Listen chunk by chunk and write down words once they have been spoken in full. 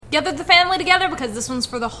gathered the family together because this one's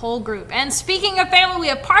for the whole group. And speaking of family, we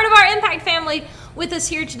have part of our Impact family with us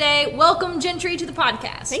here today. Welcome, Gentry, to the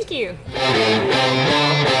podcast. Thank you.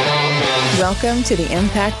 Welcome to the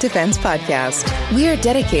Impact Defense Podcast. We are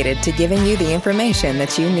dedicated to giving you the information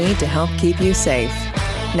that you need to help keep you safe.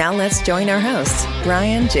 Now let's join our hosts,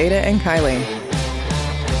 Brian, Jada, and Kylie.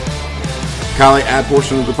 Kylie, add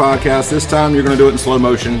portion of the podcast. This time you're going to do it in slow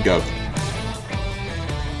motion. Go.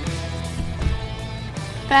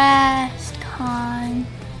 FastCon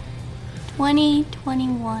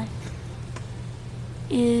 2021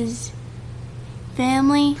 is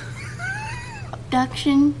family,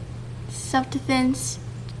 abduction, self-defense,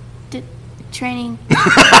 training.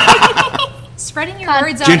 Spreading your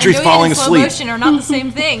words out Gentry's and doing falling it in slow asleep. motion are not the same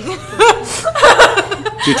thing.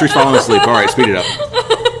 Gentry's falling asleep. All right, speed it up.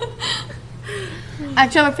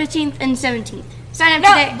 October 15th and 17th. Sign up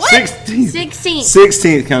today. What? 16th. 16th.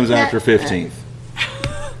 16th comes after 15th.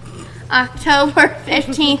 October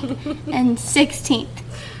 15th and 16th.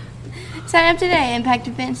 Sign up today,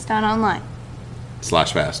 impactdefense.online.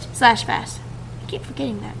 /fast. I keep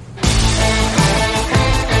forgetting that.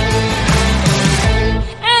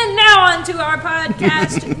 And now on to our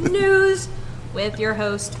podcast news with your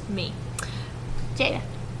host, me. Jada.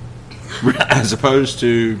 As opposed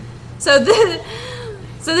to...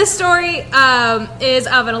 So this story is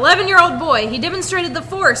of an 11-year-old boy. He demonstrated the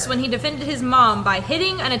force when he defended his mom by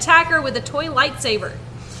hitting an attacker with a toy lightsaber.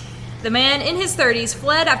 The man in his 30s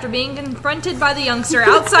fled after being confronted by the youngster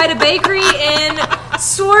outside a bakery in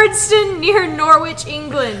Swordston near Norwich,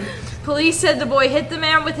 England. Police said the boy hit the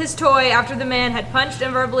man with his toy after the man had punched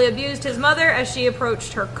and verbally abused his mother as she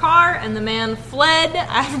approached her car, and the man fled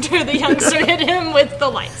after the youngster hit him with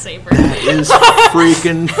the lightsaber. It is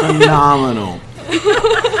freaking phenomenal.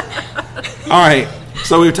 All right,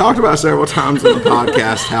 so we've talked about several times on the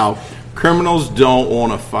podcast how criminals don't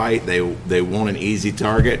want to fight. They want an easy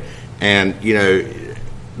target. And, you know,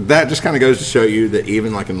 that just kind of goes to show you that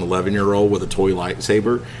even like an 11-year-old with a toy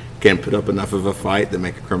lightsaber can put up enough of a fight that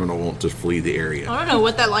make a criminal want to flee the area. I don't know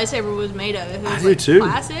what that lightsaber was made of. If it was I do too.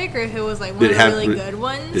 Plastic, or if it was like one of the really good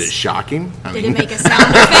ones. Did it shock him? Did it make a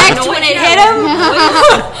sound effect when it hit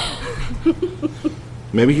him?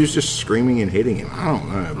 Maybe he was just screaming and hitting him. I don't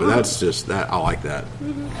know, but that's just that. I like that.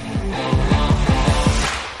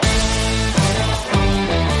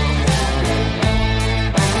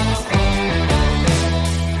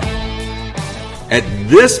 At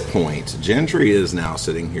this point, Gentry is now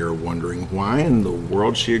sitting here wondering why in the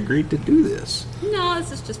world she agreed to do this. No,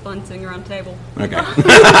 this is just fun sitting around a table. Okay.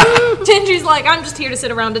 Gentry's like, I'm just here to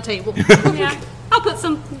sit around a table. Yeah, I'll put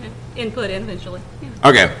some input in eventually. Yeah.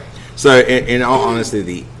 Okay. So, in all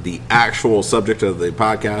honesty, the actual subject of the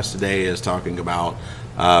podcast today is talking about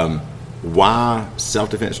why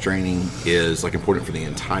self-defense training is like important for the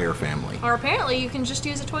entire family. Or apparently you can just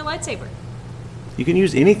use a toy lightsaber. You can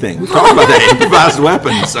use anything. We talked about that improvised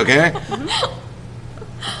weapons, okay?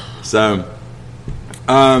 So,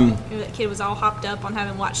 That kid was all hopped up on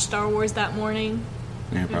having watched Star Wars that morning.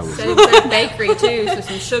 yeah, probably. So it was at a bakery too, so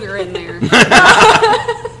some sugar in there.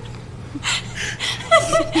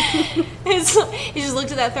 He just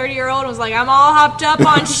looked at that 30-year-old and was like, I'm all hopped up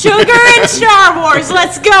on sugar and Star Wars.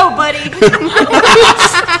 Let's go, buddy.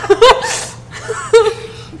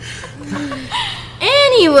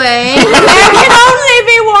 Anyway. There can only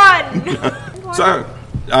be one. So,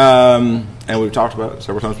 and we've talked about it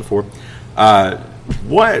several times before.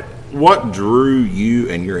 What drew you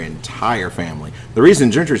and your entire family? The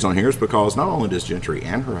reason Gentry's on here is because not only does Gentry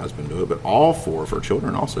and her husband do it, but all four of her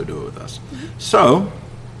children also do it with us. So,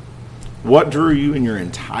 what drew you and your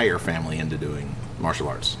entire family into doing martial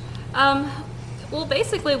arts? Well,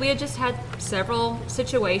 basically, we had just had several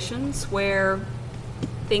situations where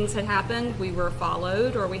things had happened, we were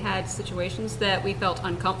followed, or we had situations that we felt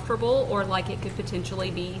uncomfortable or like it could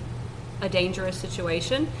potentially be a dangerous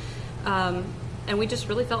situation. And we just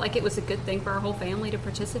really felt like it was a good thing for our whole family to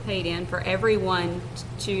participate in, for everyone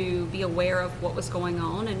to be aware of what was going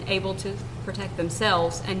on and able to protect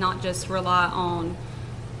themselves and not just rely on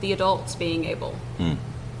the adults being able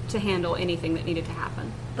to handle anything that needed to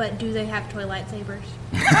happen. But do they have toy lightsabers?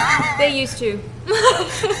 They used to.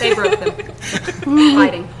 They broke them.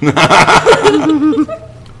 Fighting.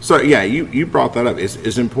 So, yeah, you brought that up.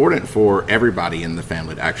 It's important for everybody in the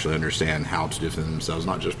family to actually understand how to defend themselves,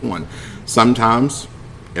 not just one. Sometimes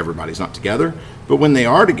everybody's not together, but when they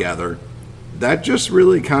are together, that just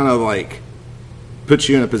really kind of like puts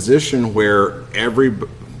you in a position where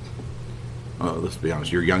let's be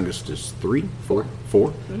honest, your youngest is 3, 4?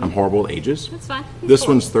 Mm-hmm. I'm horrible at ages. That's fine. This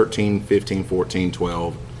one's 13, 15, 14,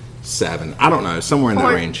 12. 7. I don't know, somewhere in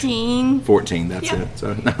that range. 14, that's Yeah. it.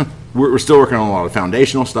 So no, we're still working on a lot of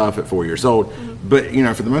foundational stuff at 4 years old. But, you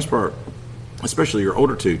know, for the most part, especially your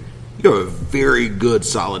older two, you have a very good,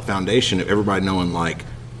 solid foundation of everybody knowing, like,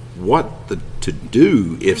 to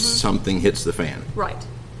do if something hits the fan. Right.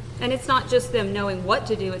 And it's not just them knowing what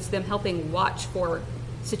to do, it's them helping watch for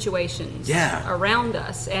situations around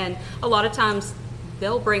us. And a lot of times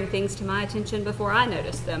they'll bring things to my attention before I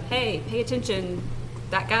notice them. Hey, pay attention,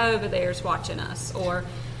 that guy over there is watching us. Or,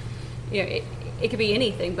 you know, it could be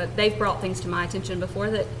anything, but they've brought things to my attention before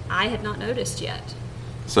that I had not noticed yet.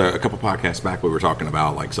 So a couple podcasts back, we were talking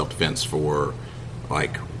about, like, self-defense for,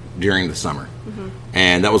 like, during the summer.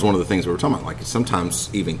 And that was one of the things we were talking about. Like, sometimes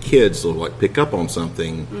even kids will, like, pick up on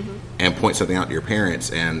something and point something out to your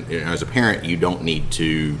parents. And, you know, as a parent, you don't need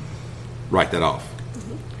to write that off.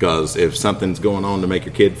 Because if something's going on to make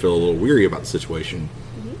your kid feel a little weary about the situation,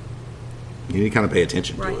 you need to kind of pay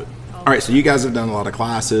attention to it. All right, so you guys have done a lot of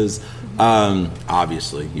classes.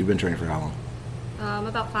 Obviously, you've been training for how long?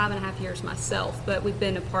 About 5.5 years myself, but we've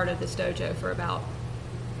been a part of this dojo for about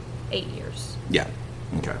 8 years. Yeah.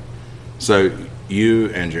 Okay. So you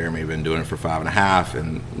and Jeremy have been doing it for 5.5,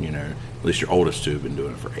 and, you know, at least your oldest two have been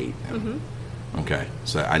doing it for 8 now. Okay.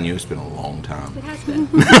 So I knew it's been a long time. It has been.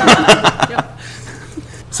 Yep.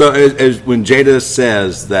 So as when Jada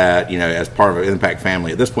says that, you know, as part of an Impact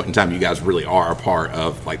family, at this point in time, you guys really are a part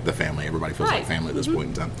of, like, the family. Everybody feels like family at this point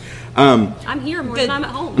in time. I'm here more than I'm at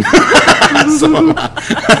home. So am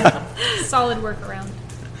I. Solid workaround.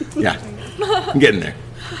 Yeah. I'm getting there.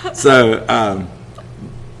 So,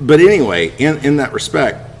 but anyway, in that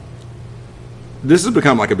respect, this has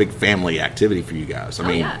become like a big family activity for you guys. I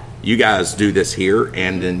mean, you guys do this here,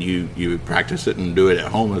 and then you practice it and do it at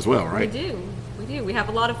home as well, right? We do. We have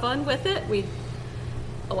a lot of fun with it. We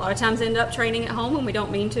a lot of times end up training at home when we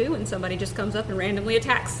don't mean to, and somebody just comes up and randomly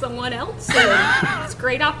attacks someone else. And it's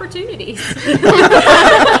great opportunities.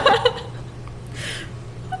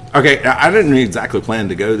 Okay, I didn't exactly plan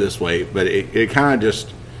to go this way, but it kind of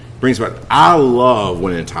just brings about. I love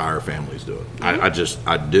when entire families do it.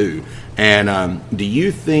 I do. And do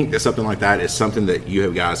you think that something like that is something that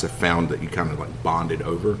you guys have found that you kind of like bonded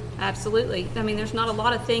over? Absolutely. I mean, there's not a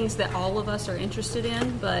lot of things that all of us are interested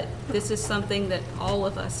in, but this is something that all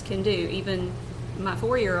of us can do. Even my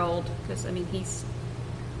 4-year-old, because I mean,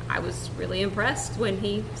 I was really impressed when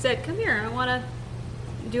he said, "Come here, I want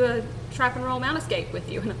to do a trap and roll mount escape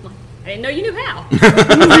with you." And I'm like, I didn't know you knew how.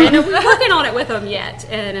 I didn't know we were working on it with him yet.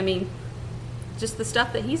 And I mean, just the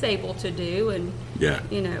stuff that he's able to do, and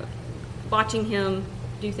you know, watching him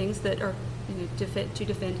do things that are, you know, to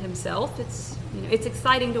defend himself. It's, you know, it's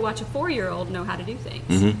exciting to watch a 4-year-old know how to do things.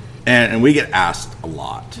 Mm-hmm. And we get asked a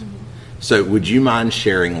lot. Mm-hmm. So would you mind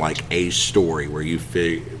sharing like a story where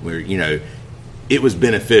you know it was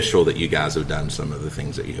beneficial that you guys have done some of the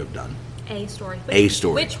things that you have done? A story.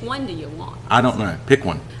 Which one do you want? I don't know. Pick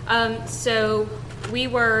one. So we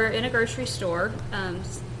were in a grocery store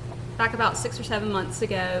back about 6 or 7 months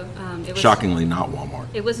ago. It was shockingly not Walmart.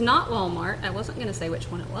 It was not Walmart. I wasn't going to say which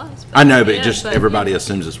one it was. I know, but everybody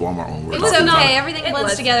assumes it's Walmart when we're It's talking about okay. it. Everything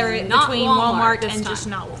blends together between Walmart and just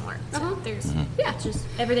not Walmart. So there's just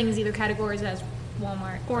everything is either categorized as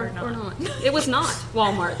Walmart or not. It was not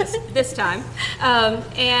Walmart this time.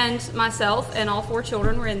 And myself and all 4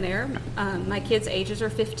 children were in there. My kids' ages are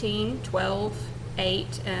 15, 12,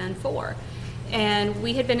 8, and 4. And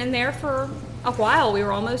we had been in there for a while. We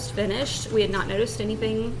were almost finished. We had not noticed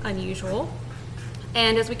anything unusual.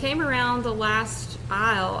 And as we came around the last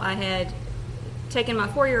aisle, I had taken my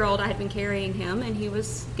 4-year-old. I had been carrying him, and he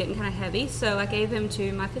was getting kind of heavy. So I gave him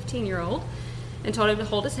to my 15-year-old and told him to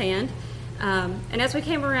hold his hand. And as we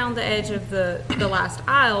came around the edge of the last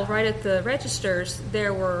aisle, right at the registers,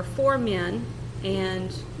 there were 4 men,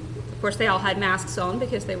 and of course they all had masks on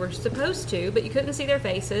because they were supposed to, but you couldn't see their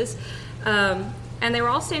faces. And they were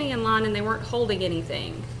all standing in line, and they weren't holding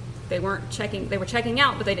anything. They were checking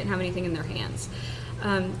out, but they didn't have anything in their hands.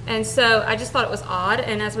 And so I just thought it was odd,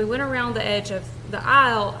 and as we went around the edge of the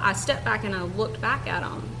aisle, I stepped back and I looked back at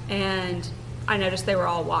them, and I noticed they were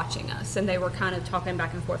all watching us, and they were kind of talking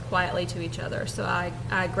back and forth quietly to each other. So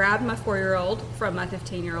I grabbed my 4-year-old from my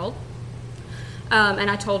 15-year-old,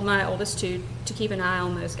 and I told my oldest two to keep an eye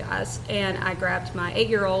on those guys. And I grabbed my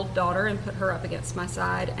 8-year-old daughter and put her up against my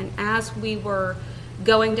side. And as we were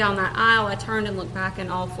going down that aisle, I turned and looked back,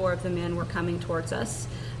 and all 4 of the men were coming towards us.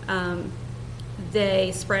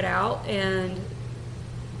 They spread out, and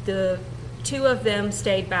the 2 of them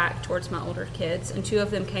stayed back towards my older kids, and 2 of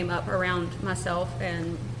them came up around myself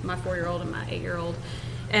and my 4-year-old and my 8-year-old.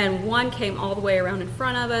 And one came all the way around in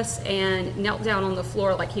front of us and knelt down on the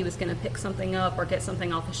floor like he was going to pick something up or get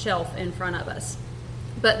something off the shelf in front of us.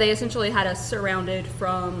 But they essentially had us surrounded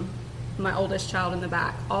from my oldest child in the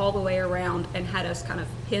back all the way around and had us kind of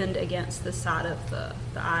pinned against the side of the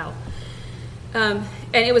aisle. And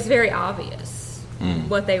it was very obvious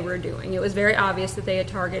what they were doing. It was very obvious that they had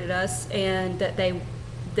targeted us and that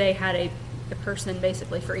they had a person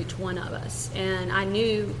basically for each one of us. And I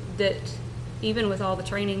knew that even with all the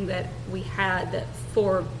training that we had, that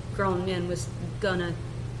 4 grown men was gonna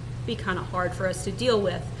be kind of hard for us to deal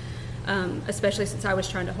with, especially since I was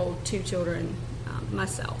trying to hold 2 children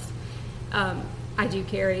myself. I do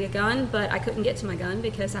carry a gun, but I couldn't get to my gun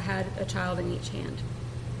because I had a child in each hand.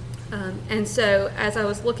 And so as I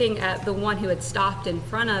was looking at the one who had stopped in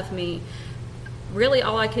front of me, really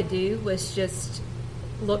all I could do was just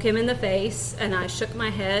look him in the face, and I shook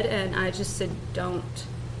my head and I just said, don't,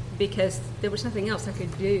 because there was nothing else I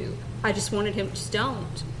could do. I just wanted him to just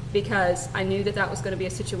don't, because I knew that was going to be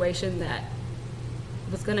a situation that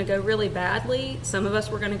was going to go really badly. Some of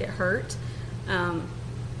us were going to get hurt.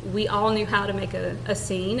 We all knew how to make a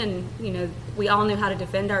scene, and we all knew how to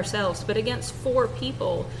defend ourselves, but against 4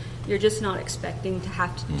 people, you're just not expecting to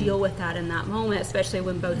have to deal with that in that moment, especially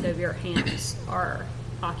when both of your hands are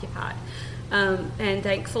occupied. And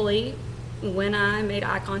thankfully, when I made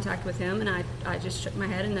eye contact with him and I just shook my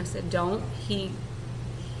head and I said, don't, he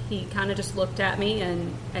kind of just looked at me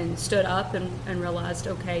and stood up and realized,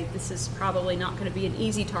 okay, this is probably not going to be an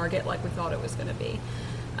easy target like we thought it was going to be.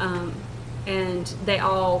 And they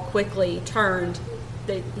all quickly turned.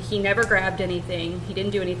 He never grabbed anything. He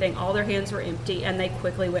didn't do anything. All their hands were empty, and they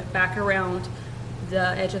quickly went back around the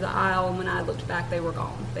edge of the aisle, and when I looked back, they were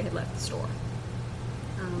gone. They had left the store.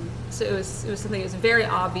 So it was something that was very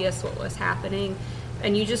obvious what was happening,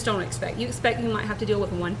 and you just don't expect. You expect you might have to deal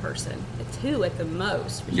with 1 person, 2 at the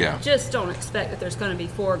most. But Yeah. You just don't expect that there's going to be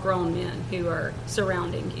 4 grown men who are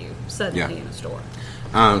surrounding you suddenly in a store.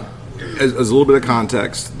 As a little bit of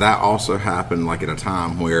context, that also happened like at a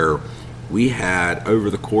time where we had, over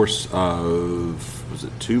the course of, was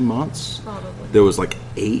it 2 months? Probably. There was like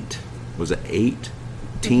 8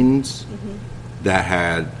 teens that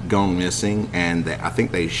had gone missing, and I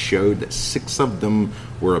think they showed that 6 of them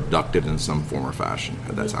were abducted in some form or fashion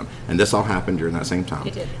at that time. And this all happened during that same time.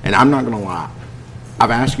 It did. And I'm not going to lie. I've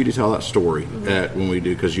asked you to tell that story when we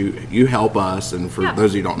do, because you help us, and for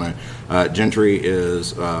those of you who don't know, Gentry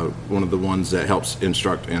is one of the ones that helps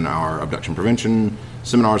instruct in our abduction prevention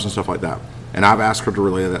seminars and stuff like that. And I've asked her to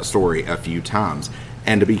relay that story a few times.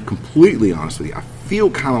 And to be completely honest with you, I feel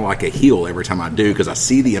kind of like a heel every time I do, because I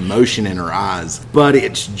see the emotion in her eyes. But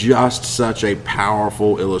it's just such a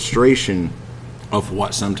powerful illustration of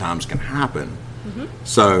what sometimes can happen.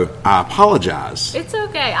 So I apologize. It's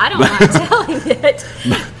okay. I don't mind telling it.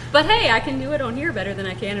 But hey, I can do it on here better than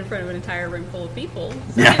I can in front of an entire room full of people.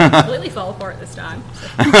 So I didn't completely fall apart this time.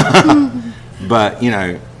 But,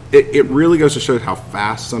 it really goes to show how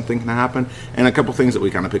fast something can happen. And a couple things that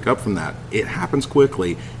we kind of pick up from that. It happens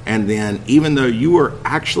quickly. And then even though you were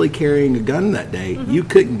actually carrying a gun that day, you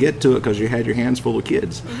couldn't get to it because you had your hands full of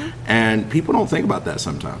kids. And people don't think about that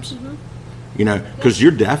sometimes. Because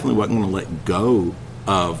you're definitely wasn't going to let go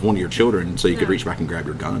of one of your children so you could reach back and grab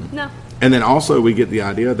your gun. No. And then also we get the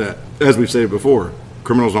idea that, as we've said before,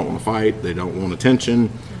 criminals don't want to fight. They don't want attention.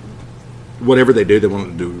 Whatever they do, they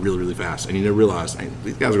want to do really, really fast. And you realize, hey,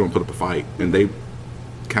 these guys are going to put up a fight. And they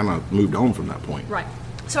kind of moved on from that point. Right.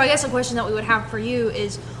 So I guess a question that we would have for you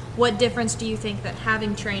is, what difference do you think that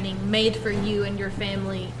having training made for you and your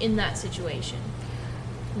family in that situation?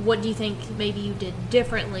 What do you think maybe you did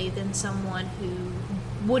differently than someone who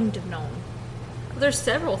wouldn't have known? There's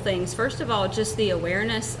several things. First of all, just the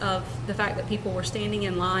awareness of the fact that people were standing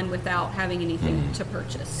in line without having anything to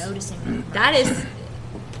purchase. Noticing That is,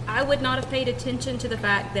 I would not have paid attention to the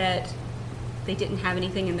fact that they didn't have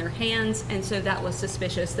anything in their hands, and so that was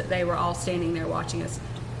suspicious that they were all standing there watching us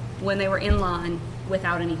when they were in line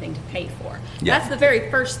without anything to pay for. Yeah. That's the very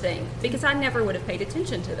first thing, because I never would have paid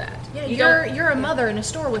attention to that. Yeah, you're a mother in a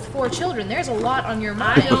store with 4 children. There's a lot on your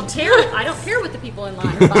mind. I don't care what the people in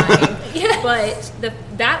line are buying. But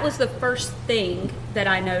that was the first thing that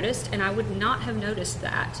I noticed, and I would not have noticed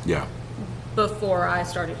that before I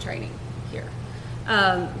started training here.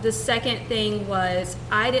 The second thing was,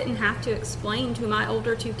 I didn't have to explain to my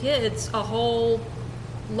older 2 kids a whole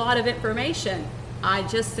lot of information. I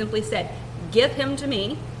just simply said, give him to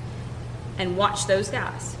me and watch those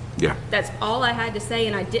guys. Yeah. That's all I had to say,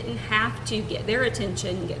 and I didn't have to get their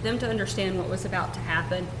attention, get them to understand what was about to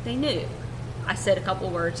happen. They knew. I said a couple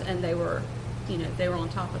words, and they were on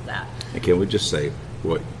top of that. And can we just say,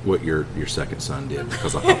 what your second son did,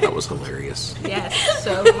 because I thought that was hilarious. Yes.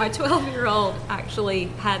 So my 12-year-old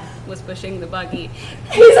actually was pushing the buggy.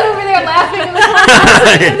 He's over there laughing in the corner.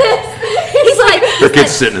 He's like, Their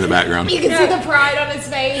kid's sitting in the background. you can see the pride on his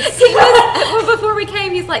face. Well, before we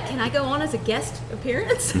came, he's like, "Can I go on as a guest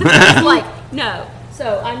appearance?" I was like, "No."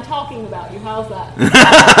 So I'm talking about you. How's that?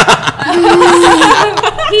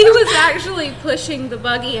 He was actually pushing the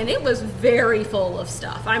buggy, and it was very full of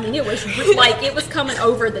stuff. I mean, it was like it was coming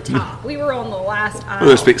over the top. We were on the last aisle.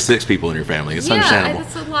 Well, there's 6 people in your family. It's Yeah, understandable.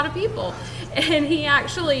 it's a lot of people. And he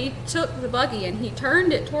actually took the buggy and he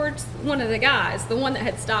turned it towards one of the guys, the one that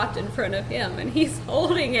had stopped in front of him, and he's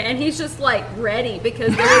holding it and he's just like ready,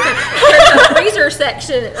 because there's a freezer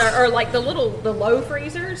section or like the low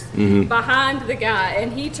freezers behind the guy,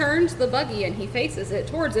 and he turns the buggy and he faces it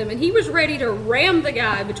towards him, and he was ready to ram the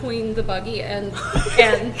guy between the buggy and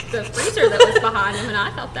the freezer that was behind him, and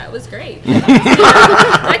I thought that was great.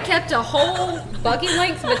 That kept a whole buggy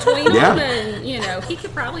length between them, and he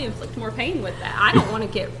could probably inflict more pain with that. I don't want to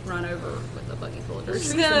get run over with a buggy full of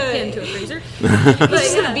groceries and pinned to a freezer. He's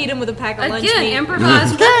just gonna beat him with a pack of lunch Again, meat.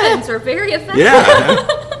 improvised weapons are very effective.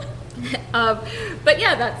 Yeah. But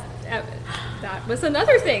yeah, that was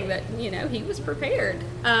another thing that he was prepared.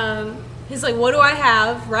 He's like, what do I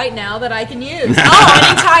have right now that I can use? Oh, an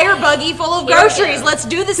entire buggy full of groceries. Let's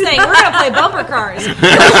do this thing. We're gonna play bumper cars.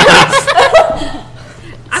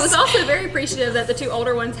 I was also very appreciative that the 2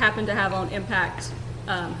 older ones happened to have on Impact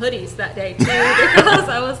hoodies that day too, because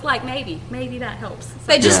I was like, maybe that helps. So,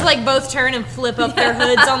 They just like both turn and flip up their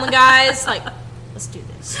hoods on the guys. Like, let's do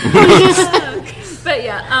this. but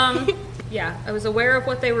yeah, I was aware of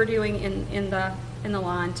what they were doing in the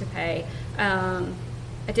line to pay. I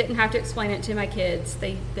didn't have to explain it to my kids.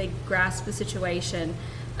 They grasped the situation,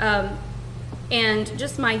 and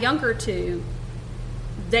just my younger 2,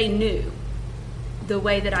 they knew the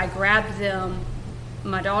way that I grabbed them.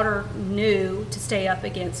 My daughter knew to stay up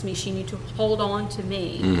against me. She knew to hold on to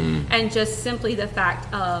me. And just simply the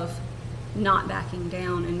fact of not backing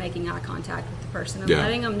down and making eye contact with the person and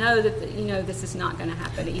letting them know that this is not going to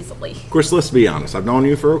happen easily. Of course, let's be honest. I've known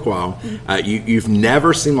you for a while. You've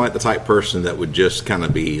never seemed like the type person that would just kind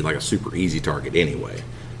of be like a super easy target anyway.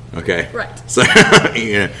 Okay? Right. So,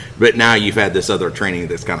 but now you've had this other training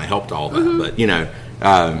that's kind of helped all that.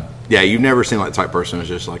 But, yeah, you've never seemed like the type person who's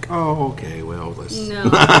just like, oh, okay, well, let's... No,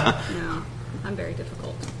 I'm very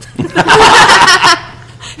difficult.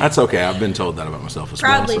 That's okay. I've been told that about myself as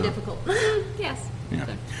Proudly well. So. difficult. Yes. Yeah.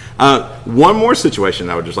 One more situation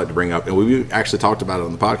I would just like to bring up, and we actually talked about it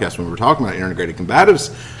on the podcast when we were talking about integrated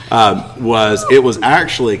combatives, was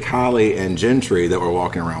actually Kylie and Gentry that were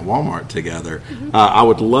walking around Walmart together. I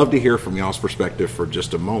would love to hear from y'all's perspective for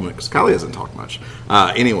just a moment, because Kylie hasn't talked much.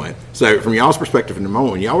 Anyway, so from y'all's perspective in a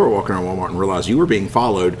moment, when y'all were walking around Walmart and realized you were being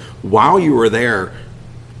followed while you were there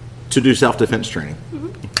to do self-defense training.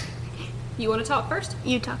 You want to talk first?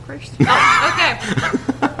 You talk first. Oh, okay.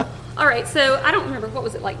 All right, so I don't remember, what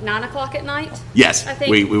was it, like 9 o'clock at night? Yes, I think,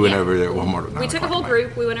 we went over there at Walmart at 9 We took a o'clock whole at night.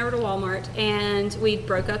 group, we went over to Walmart, and we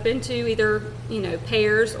broke up into either,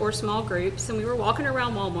 pairs or small groups, and we were walking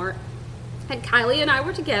around Walmart, and Kylie and I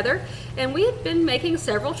were together, and we had been making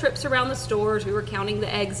several trips around the stores. We were counting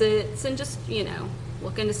the exits and just,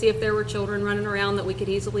 looking to see if there were children running around that we could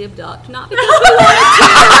easily abduct. Not because we wanted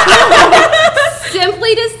to,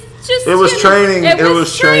 simply to just... It was training. It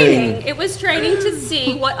was training. It was training to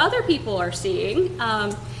see what other people are seeing.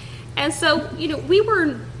 And so, we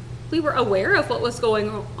were aware of what was going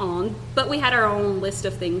on, but we had our own list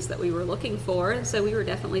of things that we were looking for, and so we were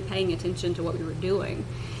definitely paying attention to what we were doing.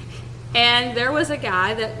 And there was a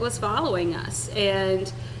guy that was following us,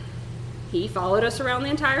 and he followed us around the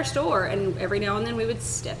entire store, and every now and then we would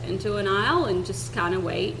step into an aisle and just kind of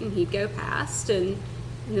wait, and he'd go past, and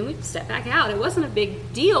then we'd step back out. It wasn't a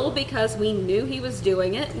big deal because we knew he was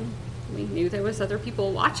doing it, and we knew there was other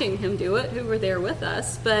people watching him do it who were there with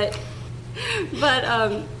us, but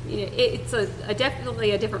it's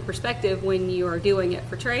definitely a different perspective when you are doing it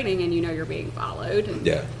for training and you're being followed. And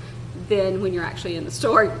than when you're actually in the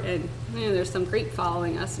store, and there's some creep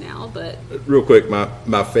following us now. But real quick,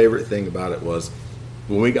 my favorite thing about it was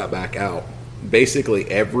when we got back out, basically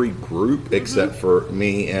every group except for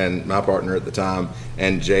me and my partner at the time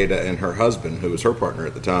and Jada and her husband, who was her partner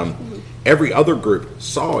at the time, every other group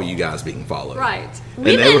saw you guys being followed. Right.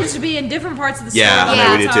 We managed to be in different parts of the store. Yeah, I know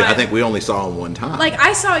all we the did too. I time. think we only saw them one time. Like,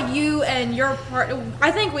 I saw you and your partner.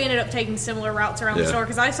 I think we ended up taking similar routes around the store,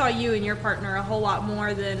 because I saw you and your partner a whole lot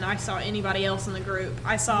more than I saw anybody else in the group.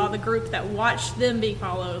 I saw the group that watched them be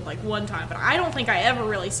followed like one time, but I don't think I ever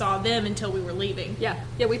really saw them until we were leaving. Yeah,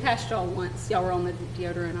 we passed y'all once. Y'all were on the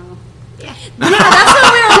deodorant aisle. Yeah. That's when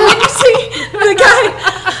we were witnessing the guy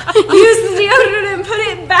use the deodorant and put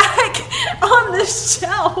it back on the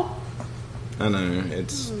shelf. I know.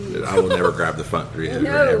 I will never grab the front deodorant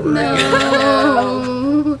ever No.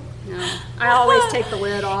 again. No. I always take the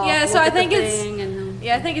lid off. Yeah, so look I at the think it's- thing, and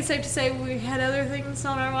Yeah, I think it's safe to say we had other things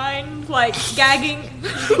on our mind, like gagging.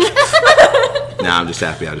 Nah, I'm just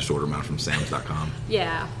happy I just ordered mine from Sam's.com.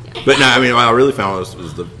 yeah. But no, I mean, what I really found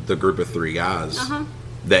was the group of 3 guys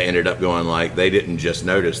that ended up going, like, they didn't just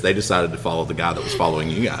notice, they decided to follow the guy that was following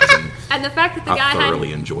you guys. And And the fact that the guy I thoroughly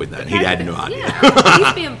had enjoyed that. the He fact had that- no idea. Yeah,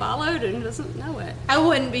 he's being followed and doesn't know it. I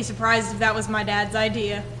wouldn't be surprised if that was my dad's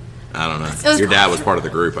idea. I don't It know. was- Your dad was part of the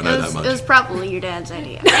group. I know that much. It was probably your dad's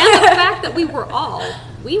idea. And the fact that we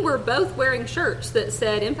were both wearing shirts that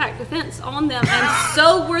said Impact Defense on them, and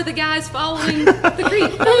so were the guys following the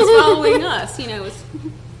group that was following us. You know,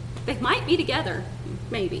 they might be together,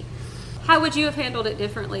 maybe. How would you have handled it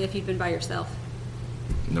differently if you'd been by yourself?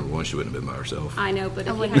 Number one, she wouldn't have been by herself. I know, but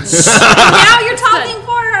if you wouldn't. had Now you're talking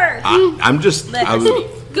for her. I'm just,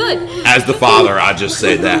 good. as the father, I just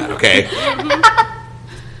say that, okay?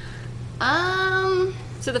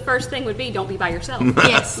 So the first thing would be don't be by yourself.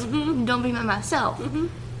 Yes. Don't be by myself.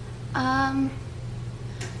 I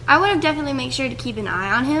would have definitely made sure to keep an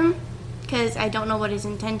eye on him because I don't know what his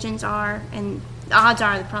intentions are, and the odds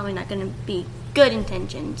are they're probably not going to be good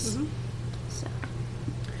intentions. So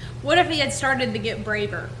What if he had started to get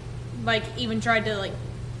braver? Like, even tried to, like,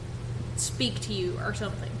 speak to you or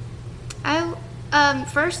something?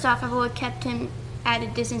 first off, I would have kept him at a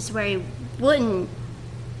distance where he wouldn't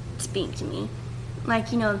speak to me, like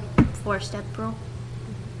 4-step rule.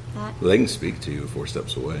 That They can speak to you 4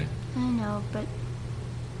 steps away. I know, but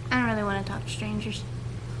I don't really want to talk to strangers.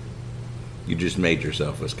 You just made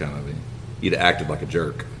yourself as kind of you'd have acted like a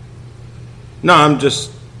jerk. No, I'm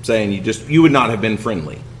just saying you would not have been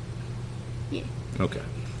friendly. Yeah. Okay.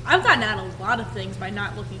 I've gotten out of a lot of things by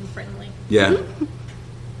not looking friendly. Yeah.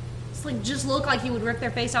 It's like, just look like you would rip their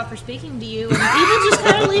face off for speaking to you, and people just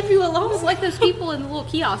kind of leave you alone. It's like those people in the little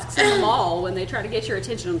kiosks in the mall when they try to get your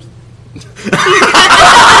attention.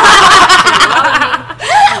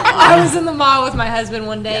 I was in the mall with my husband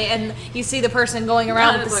one day, and you see the person going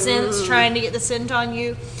around with the Like, scents, trying to get the scent on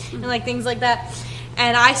you, and like things like that.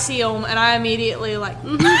 And I see them, and I immediately like,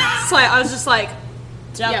 it's like I was just like,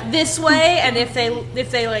 jump this way, and if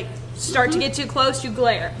they like start to get too close, you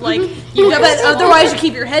glare. Like, but otherwise you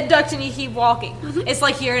keep your head ducked and you keep walking. It's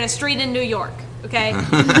like you're in a street in New York. Okay.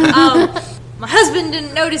 My husbed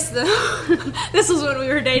didn't notice this was when we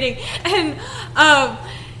were dating, and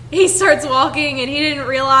he starts walking, and he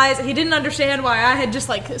didn't understand why I had just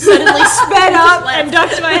like suddenly sped up and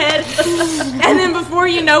ducked my head, and then before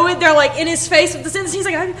you know it, they're like in his face with the sentence. He's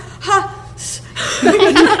like,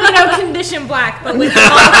 condition black, but with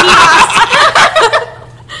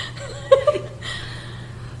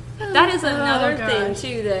That is another thing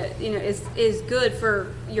too that is good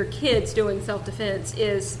for your kids doing self-defense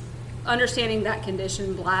is understanding that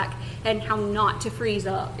condition black and how not to freeze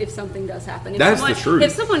up if something does happen. That's the truth.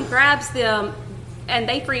 If someone grabs them and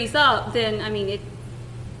they freeze up, then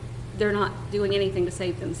they're not doing anything to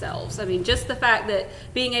save themselves. I mean, just the fact that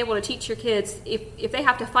being able to teach your kids if they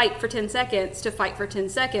have to fight for 10 seconds, to fight for 10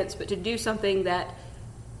 seconds, but to do something that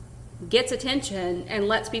gets attention and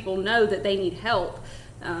lets people know that they need help.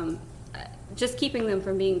 Just keeping them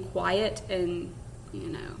from being quiet and,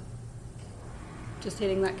 just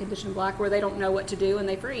hitting that condition black where they don't know what to do and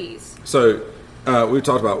they freeze. So we've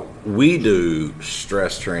talked about we do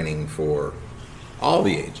stress training for all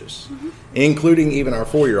the ages, including even our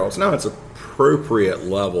 4-year-olds. Now it's appropriate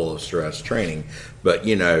level of stress training, but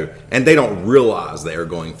and they don't realize they are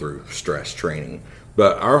going through stress training.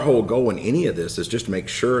 But our whole goal in any of this is just to make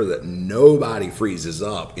sure that nobody freezes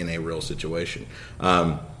up in a real situation.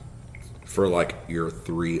 For like your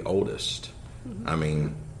 3 oldest, I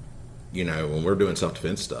mean, when we're doing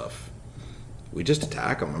self-defense stuff, we just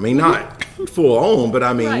attack them. I mean, not full on, but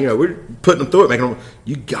I mean, Right. we're putting them through it, making them,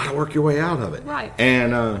 you got to work your way out of it. Right.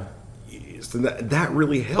 And so that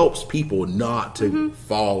really helps people not to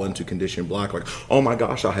fall into condition black. Like, oh my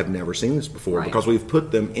gosh, I have never seen this before, Right. because we've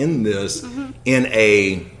put them in this in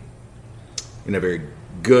a very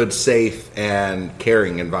good, safe, and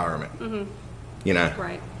caring environment.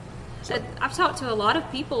 Right. I've talked to a lot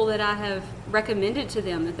of people that I have recommended to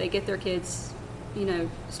them that they get their kids,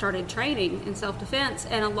 started training in self-defense.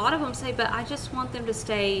 And a lot of them say, but I just want them to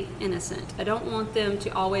stay innocent. I don't want them to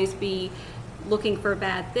always be looking for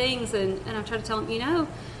bad things. And I try to tell them,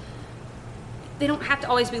 they don't have to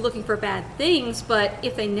always be looking for bad things, but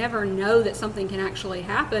if they never know that something can actually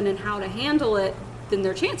happen and how to handle it, then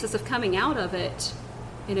their chances of coming out of it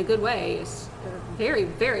in a good way, is very,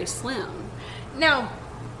 very slim. Now,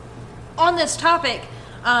 on this topic,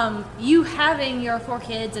 you having your 4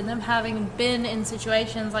 kids and them having been in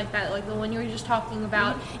situations like that, like the one you were just talking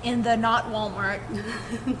about in the not Walmart,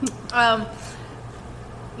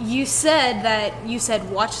 you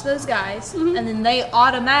said watch those guys, and then they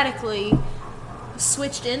automatically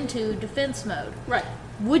switched into defense mode. Right.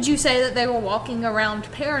 Would you say that they were walking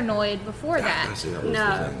around paranoid before that? See, that was the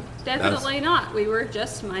No, thing. definitely not. We were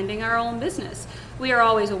just minding our own business. We are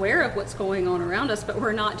always aware of what's going on around us, but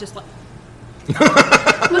we're not just like,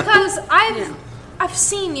 Because I've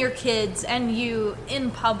seen your kids and you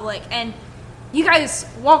in public, and you guys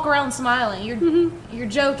walk around smiling. You're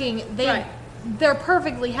joking. They're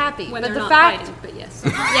perfectly happy. when but they're the not fact, fighting, but yes.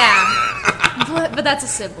 yeah, but that's a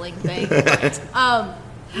sibling thing.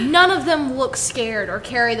 None of them look scared or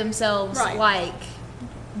carry themselves Right. like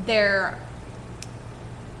they're.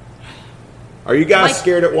 Are you guys Like-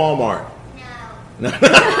 scared at Walmart?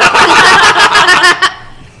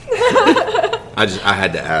 I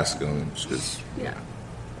had to ask them because Yeah.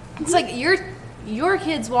 It's like your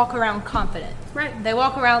kids walk around confident. Right. They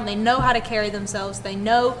walk around. They know how to carry themselves. They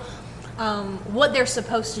know what they're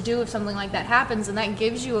supposed to do if something like that happens, and that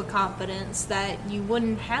gives you a confidence that you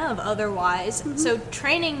wouldn't have otherwise. So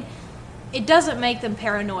training, it doesn't make them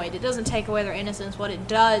paranoid. It doesn't take away their innocence. What it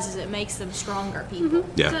does is it makes them stronger people.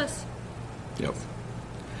 yeah. Just, Yep.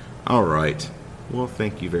 All right. Well,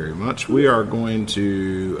 thank you very much. We are going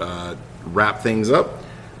to wrap things up.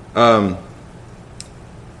 While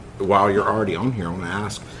you're already on here, I want to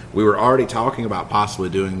ask. We were already talking about possibly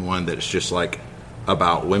doing one that's just like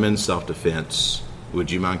about women's self-defense.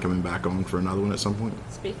 Would you mind coming back on for another one at some point?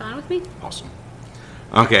 it's be fine with me. Awesome.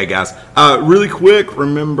 Okay, guys. Really quick,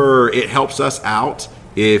 remember, it helps us out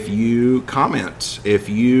if you comment, if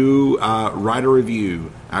you write a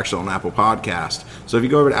review, actually on Apple Podcast. So if you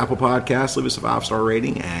go over to Apple Podcast, leave us a 5-star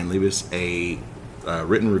rating and leave us a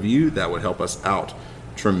written review. That would help us out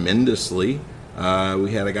tremendously.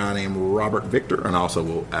 We had a guy named Robert Victor, and also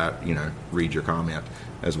we'll read your comment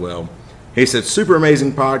as well. He said, super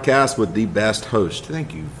amazing podcast with the best host.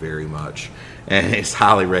 Thank you very much. And it's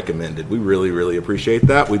highly recommended. We really, really appreciate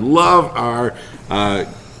that. We love our,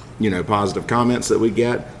 positive comments that we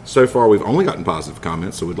get. So far, we've only gotten positive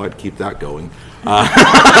comments, so we'd like to keep that going.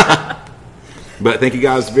 But thank you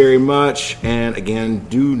guys very much. And again,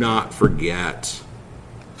 do not forget.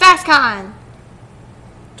 FastCon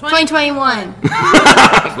 2021.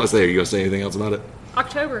 I was going to say, are you going to say anything else about it?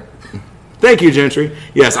 October. Thank you, Gentry.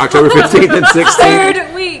 Yes, October 15th and 16th.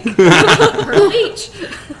 Third week. Per each.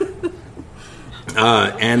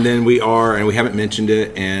 And then we haven't mentioned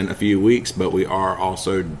it in a few weeks, but we are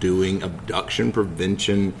also doing abduction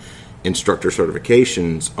prevention instructor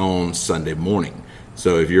certifications on Sunday morning.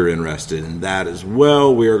 So if you're interested in that as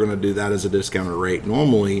well, we are going to do that as a discounted rate.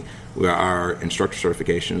 Normally, our instructor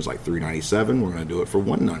certification is like $397. We're going to do it for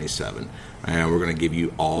 $197, and we're going to give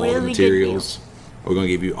you all the Really good materials. We're going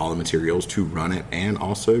to give you all the materials to run it, and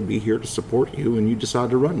also be here to support you when you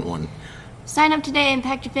decide to run one. Sign up today at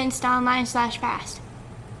ImpactDefense.online/fast.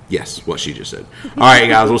 Yes, what she just said. All right,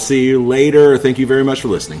 guys, we'll see you later. Thank you very much for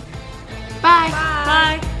listening. Bye.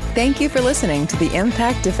 Bye. Thank you for listening to the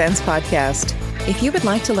Impact Defense Podcast. If you would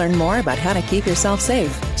like to learn more about how to keep yourself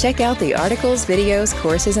safe, check out the articles, videos,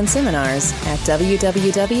 courses, and seminars at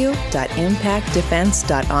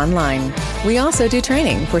www.impactdefense.online. We also do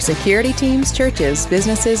training for security teams, churches,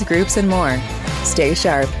 businesses, groups, and more. Stay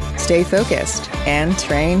sharp, stay focused, and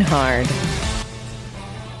train hard.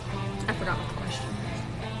 I forgot what the question was.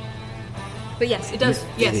 But yes, it does.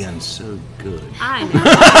 Yes. Vivian's so good. I know.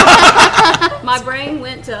 My brain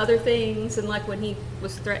went to other things, and like when he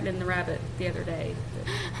was threatening the rabbit the other day,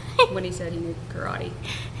 when he said he knew karate.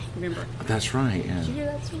 Remember? That's right, yeah. Did you hear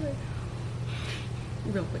that story?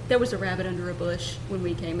 Real quick. There was a rabbit under a bush when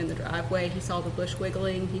we came in the driveway. He saw the bush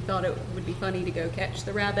wiggling. He thought it would be funny to go catch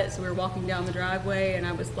the rabbit, so we were walking down the driveway, and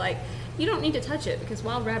I was like, you don't need to touch it because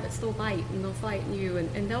wild rabbits still bite, and they'll fight you,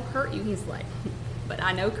 and they'll hurt you. He's like, but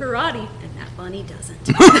I know karate, and that bunny doesn't.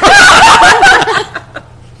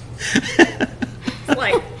 It's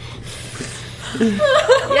like,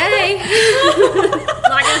 yay.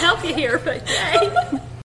 Not going to help you here, but yay.